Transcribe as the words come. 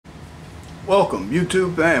Welcome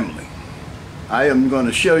YouTube family. I am going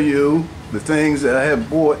to show you the things that I have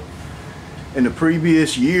bought in the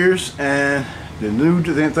previous years and the new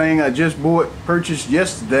thing I just purchased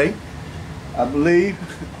yesterday. I believe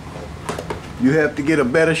you have to get a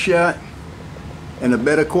better shot and a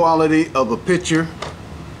better quality of a picture,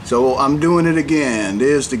 so I'm doing it again.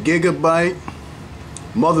 There's the Gigabyte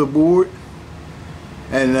motherboard,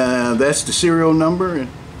 and that's the serial number, and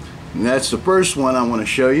that's the first one I want to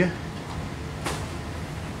show you.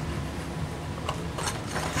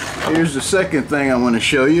 Here's the second thing I want to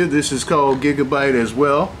show you. This is called Gigabyte as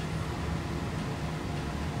well,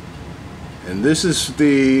 and this is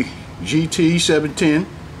the GT710.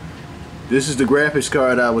 This is the graphics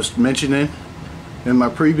card I was mentioning in my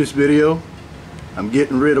previous video. I'm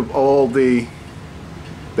getting rid of all the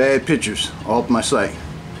bad pictures off my site,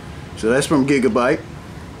 so that's from Gigabyte.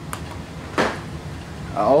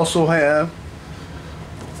 I also have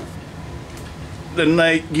the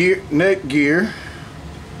Netgear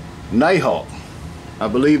Nighthawk. I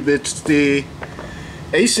believe it's the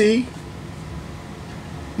AC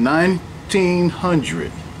 1900.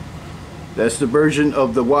 That's the version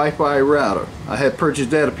of the Wi-Fi router. I had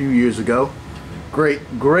purchased that a few years ago. Great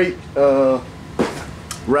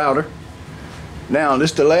router. Now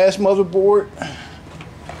this is the last motherboard.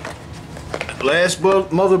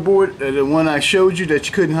 The one I showed you that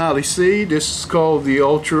you couldn't hardly see. This is called the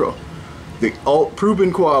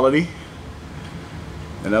proven quality,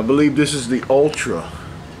 and I believe this is the Ultra.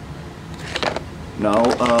 No,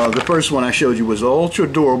 the first one I showed you was Ultra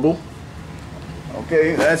Durable.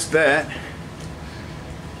 Okay, that's that.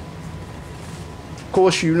 Of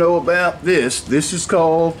course, you know about this. This is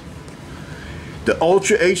called the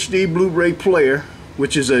Ultra HD Blu-ray player,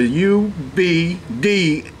 which is a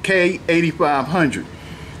UBD K8500.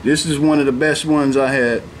 This is one of the best ones I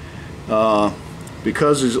had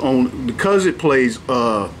because it plays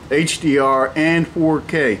HDR and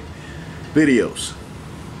 4K videos.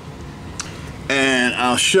 And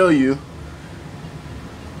I'll show you.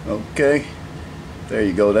 Okay, there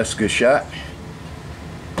you go. That's a good shot.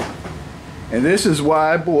 And this is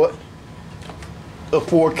why I bought a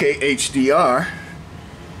 4K HDR.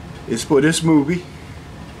 It's for this movie.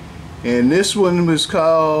 And this one was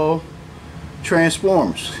called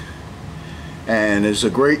Transformers, and it's a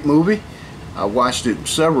great movie. I watched it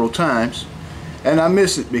several times, and I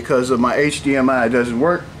miss it because of my HDMI doesn't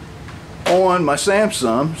work on my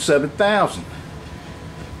Samsung 7000.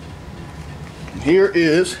 Here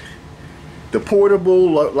is the portable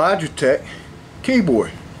Logitech keyboard.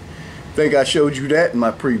 I think I showed you that in my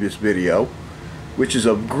previous video, which is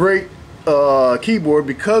a great keyboard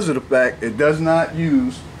because of the fact it does not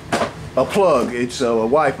use a plug. It's a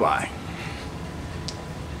Wi-Fi.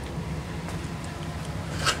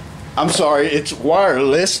 I'm sorry, it's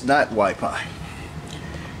wireless, not Wi-Fi.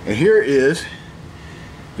 And here is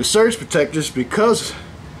the surge protectors. Because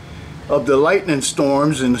of the lightning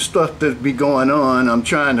storms and the stuff that be going on, I'm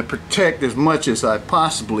trying to protect as much as I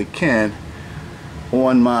possibly can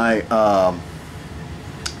on my no,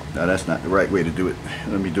 that's not the right way to do it.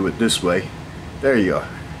 Let me do it this way. There you are.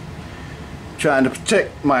 Trying to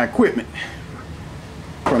protect my equipment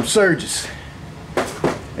from surges.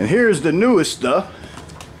 And here's the newest stuff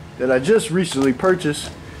that I just recently purchased,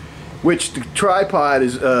 which the tripod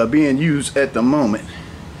is being used at the moment.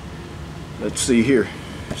 Let's see here.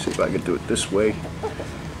 Let's see if I can do it this way.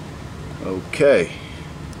 Okay.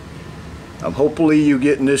 Hopefully you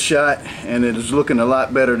getting this shot, and it is looking a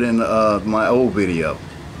lot better than my old video.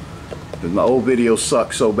 My old video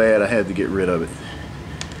sucked so bad I had to get rid of it.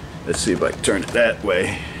 Let's see if I can turn it that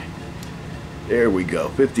way. There we go,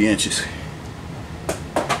 50 inches.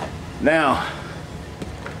 Now,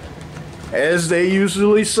 as they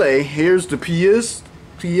usually say, here's the pièce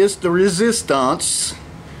de résistance,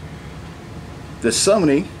 the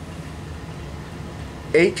Sony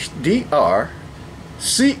HDR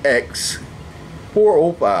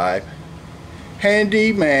CX405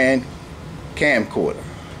 Handyman camcorder.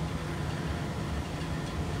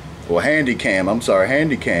 Or Handycam, I'm sorry,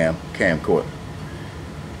 Handycam camcorder.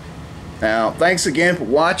 Now, thanks again for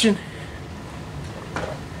watching.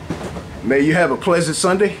 May you have a pleasant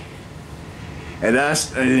Sunday. And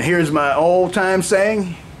here's my old time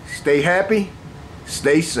saying, stay happy,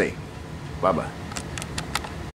 stay safe. Bye-bye.